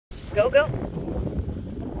Go, go.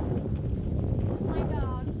 My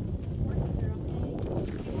dog. Horses are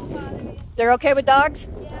okay. They won't bother you. They're okay with dogs?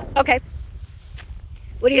 Yeah. Okay.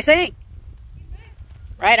 What do you think?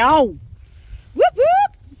 Right on. Whoop,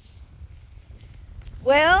 whoop.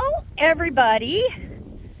 Well, everybody,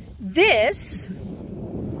 this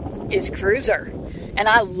is Cruiser, and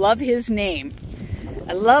I love his name.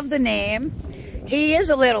 I love the name. He is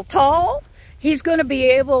a little tall. He's going to be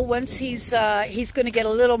able, once he's going to get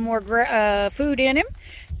a little more food in him,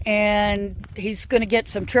 and he's going to get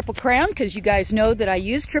some Triple Crown, because you guys know that I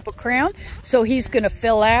use Triple Crown. So he's going to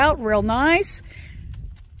fill out real nice,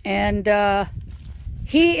 and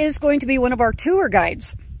he is going to be one of our tour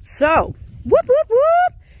guides. So, whoop, whoop,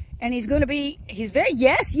 whoop. And he's going to be,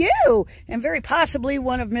 yes, you, and very possibly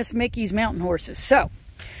one of Miss Mickey's mountain horses. So,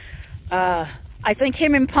 I think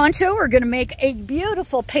him and Poncho are going to make a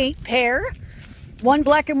beautiful paint pair. One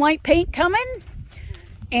black and white paint coming,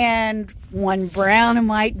 and one brown and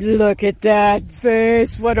white. Look at that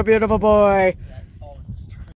face. What a beautiful boy.